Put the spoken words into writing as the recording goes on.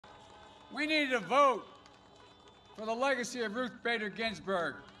We needed to vote for the legacy of Ruth Bader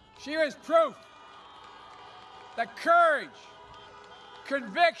Ginsburg. She was proof that courage,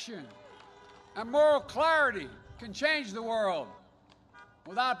 conviction, and moral clarity can change the world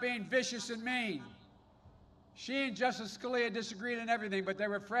without being vicious and mean. She and Justice Scalia disagreed on everything, but they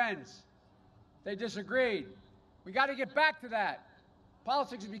were friends. They disagreed. We got to get back to that.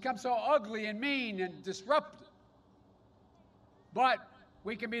 Politics has become so ugly and mean and disruptive. But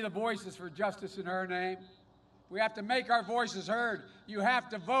we can be the voices for justice in her name. We have to make our voices heard. You have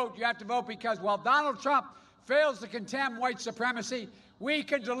to vote. You have to vote because while Donald Trump fails to condemn white supremacy, we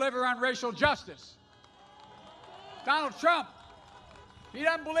can deliver on racial justice. Donald Trump, he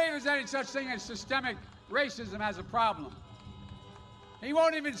doesn't believe there's any such thing as systemic racism as a problem. He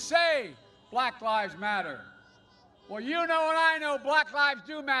won't even say Black Lives Matter. Well, you know and I know Black lives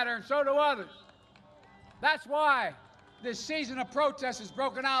do matter, and so do others. That's why this season of protest has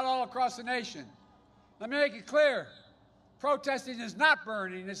broken out all across the nation. Let me make it clear. Protesting is not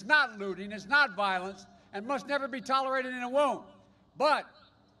burning, it's not looting, it's not violence, and must never be tolerated, and it won't. But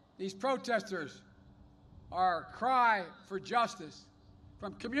these protesters are a cry for justice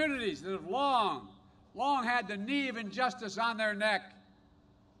from communities that have long had the knee of injustice on their neck.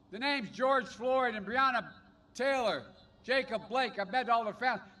 The names George Floyd and Breonna Taylor, Jacob Blake, I bet all their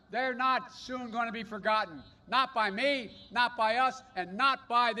families, they're not soon going to be forgotten. Not by me, not by us, and not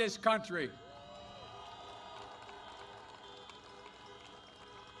by this country.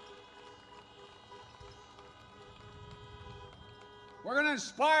 We're going to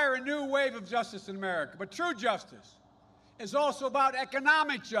inspire a new wave of justice in America. But true justice is also about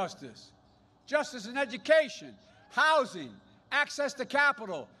economic justice, justice in education, housing, access to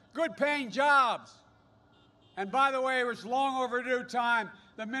capital, good-paying jobs. And by the way, it's long overdue time.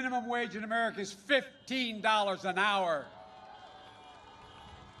 The minimum wage in America is $15 an hour.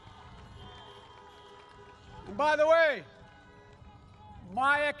 And by the way,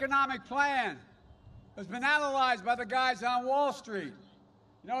 my economic plan has been analyzed by the guys on Wall Street.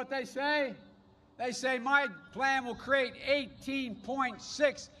 You know what they say? They say my plan will create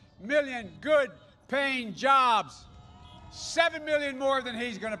 18.6 million good-paying jobs, 7 million more than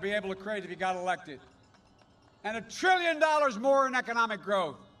he's going to be able to create if he got elected, and $1 trillion more in economic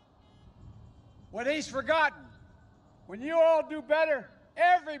growth. What he's forgotten, when you all do better,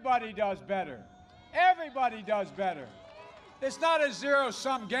 everybody does better. Everybody does better. It's not a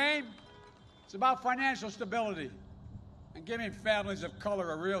zero-sum game. It's about financial stability and giving families of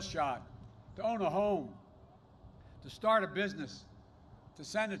color a real shot to own a home, to start a business, to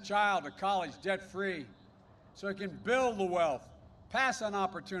send a child to college debt-free so it can build the wealth, pass on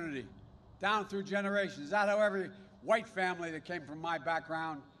opportunity down through generations. Is that how every white family that came from my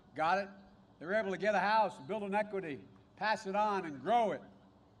background got it? They were able to get a house, build an equity, pass it on, and grow it.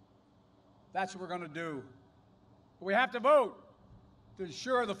 That's what we're going to do. But we have to vote to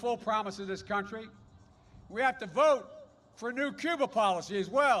ensure the full promise of this country. We have to vote for a new Cuba policy as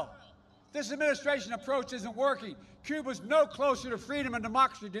well. This administration approach isn't working. Cuba's no closer to freedom and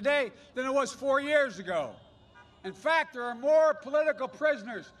democracy today than it was 4 years ago. In fact, there are more political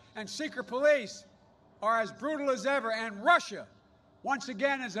prisoners, and secret police are as brutal as ever, and Russia, once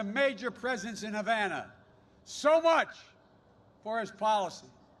again, is a major presence in Havana. So much for his policy.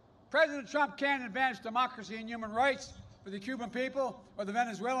 President Trump can't advance democracy and human rights for the Cuban people or the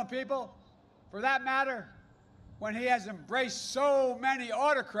Venezuelan people, for that matter, when he has embraced so many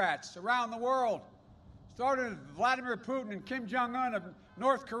autocrats around the world, starting with Vladimir Putin and Kim Jong-un of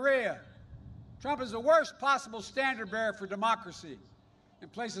North Korea. Trump is the worst possible standard bearer for democracy in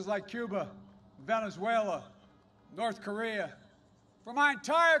places like Cuba, Venezuela, North Korea. For my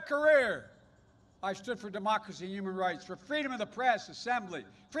entire career, I stood for democracy and human rights, for freedom of the press, assembly,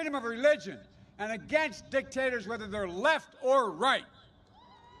 freedom of religion, and against dictators, whether they're left or right.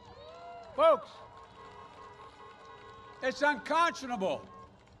 Folks, it's unconscionable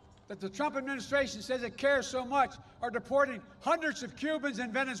that the Trump administration says it cares so much are deporting hundreds of Cubans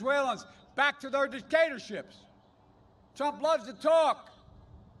and Venezuelans back to their dictatorships. Trump loves to talk,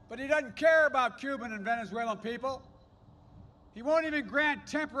 but he doesn't care about Cuban and Venezuelan people. He won't even grant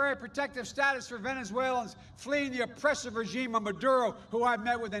temporary protective status for Venezuelans fleeing the oppressive regime of Maduro, who I've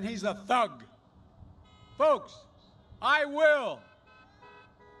met with, and he's a thug. Folks, I will,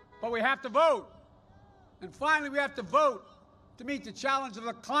 but we have to vote. And finally, we have to vote to meet the challenge of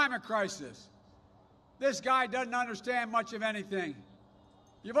the climate crisis. This guy doesn't understand much of anything.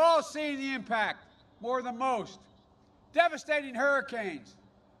 You've all seen the impact, more than most. Devastating hurricanes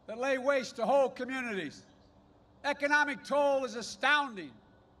that lay waste to whole communities. Economic toll is astounding.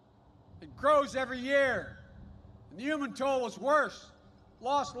 It grows every year. And the human toll is worse.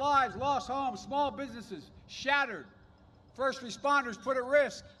 lost lives, lost homes, small businesses shattered, first responders put at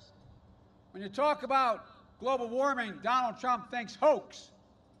risk. When you talk about global warming, Donald Trump thinks hoax.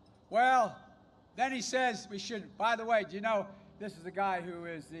 Well, then he says we should, by the way, do you know this is the guy who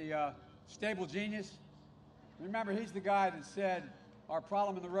is the stable genius? Remember, he's the guy that said our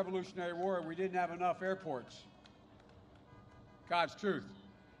problem in the Revolutionary War, we didn't have enough airports. God's truth.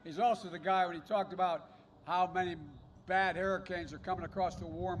 He's also the guy when he talked about how many bad hurricanes are coming across the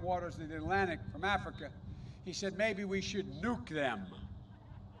warm waters of the Atlantic from Africa. He said maybe we should nuke them.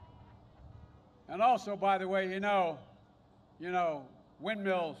 And also, by the way, you know,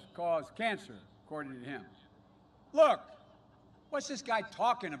 windmills cause cancer, according to him. Look, what's this guy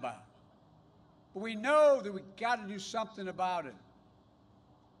talking about? But we know that we've got to do something about it.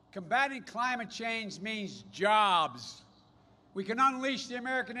 Combating climate change means jobs. We can unleash the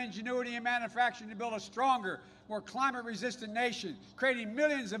American ingenuity and manufacturing to build a stronger, more climate-resistant nation, creating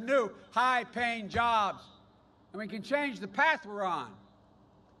millions of new, high-paying jobs. And we can change the path we're on.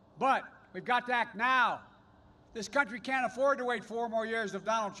 But we've got to act now. This country can't afford to wait 4 more years of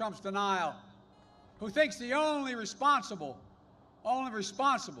Donald Trump's denial, who thinks the only responsible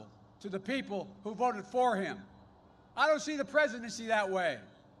to the people who voted for him. I don't see the presidency that way.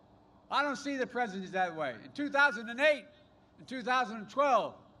 I don't see the presidency that way. In 2008 and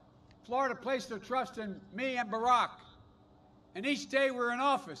 2012, Florida placed their trust in me and Barack. And each day we were in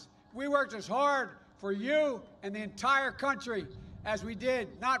office, we worked as hard for you and the entire country as we did,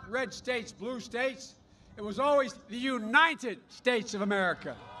 not red states, blue states. It was always the United States of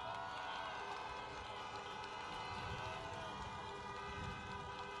America.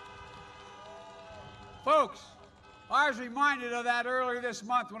 Folks, I was reminded of that earlier this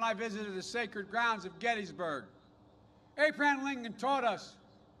month when I visited the sacred grounds of Gettysburg. Abraham Lincoln taught us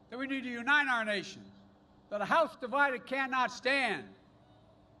that we need to unite our nation, that a house divided cannot stand.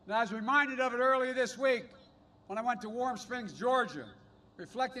 And I was reminded of it earlier this week when I went to Warm Springs, Georgia,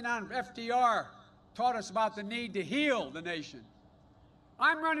 reflecting on FDR taught us about the need to heal the nation.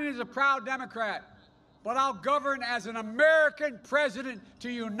 I'm running as a proud Democrat, but I'll govern as an American president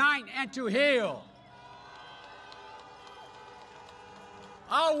to unite and to heal.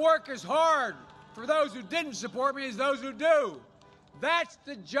 I'll work as hard for those who didn't support me as those who do. That's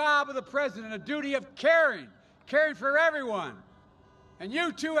the job of the president, a duty of caring for everyone. And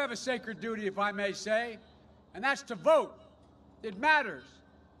you too have a sacred duty, if I may say, and that's to vote. It matters.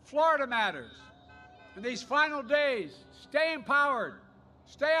 Florida matters. In these final days, stay empowered,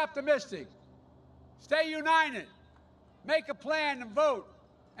 stay optimistic, stay united, make a plan and vote,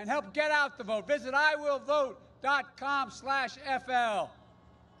 and help get out the vote. Visit iwillvote.com/FL.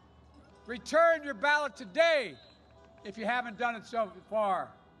 Return your ballot today if you haven't done it so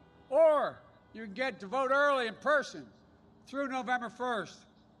far. Or you can get to vote early in person through November 1st.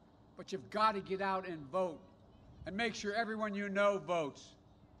 But you've got to get out and vote and make sure everyone you know votes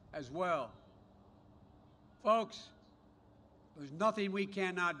as well. Folks, there's nothing we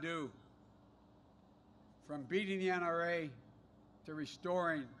cannot do, from beating the NRA to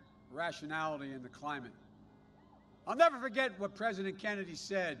restoring rationality in the climate. I'll never forget what President Kennedy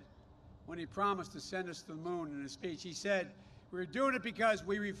said when he promised to send us to the moon in his speech. He said, we're doing it because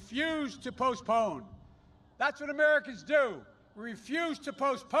we refuse to postpone. That's what Americans do. We refuse to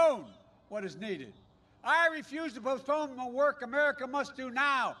postpone what is needed. I refuse to postpone the work America must do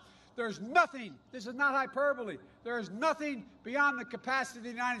now. There's nothing, this is not hyperbole, there is nothing beyond the capacity of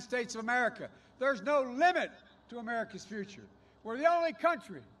the United States of America. There's no limit to America's future. We're the only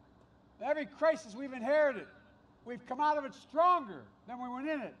country, every crisis we've inherited, we've come out of it stronger than we went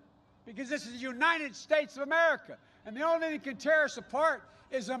in it, because this is the United States of America. And the only thing that can tear us apart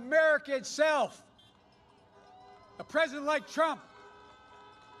is America itself. A president like Trump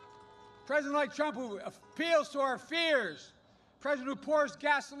who appeals to our fears, a president who pours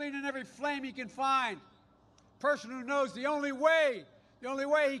gasoline in every flame he can find, a person who knows the only way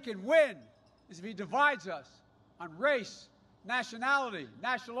he can win is if he divides us on race, nationality,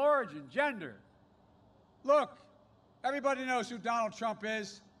 national origin, gender. Look, everybody knows who Donald Trump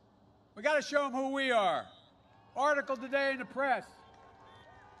is. We got to show him who we are. Article today in the press.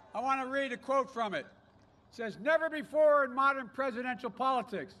 I want to read a quote from it. It says, never before in modern presidential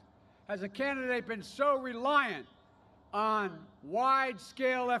politics has a candidate been so reliant on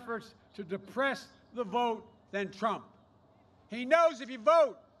wide-scale efforts to depress the vote than Trump. He knows if you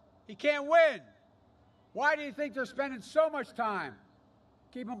vote, he can't win. Why do you think they're spending so much time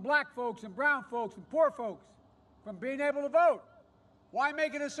keeping black folks and brown folks and poor folks from being able to vote? Why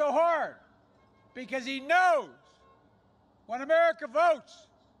making it so hard? Because he knows when America votes,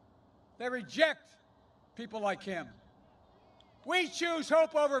 they reject people like him. We choose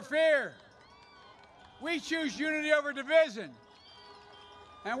hope over fear. We choose unity over division.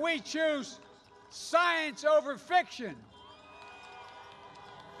 And we choose science over fiction.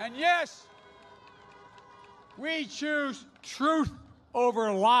 And yes, we choose truth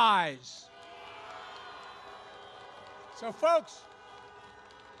over lies. So, folks,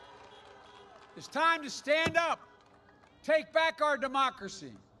 it's time to stand up, take back our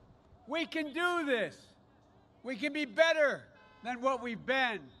democracy. We can do this. We can be better than what we've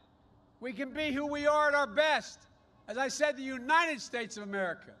been. We can be who we are at our best. As I said, the United States of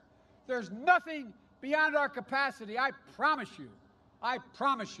America. There's nothing beyond our capacity, I promise you. I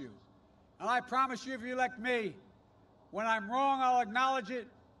promise you. And I promise you, if you elect me, when I'm wrong, I'll acknowledge it.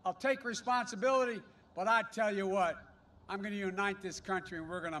 I'll take responsibility. But I tell you what, I'm going to unite this country, and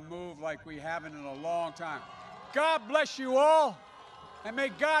we're going to move like we haven't in a long time. God bless you all, and may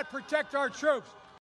God protect our troops.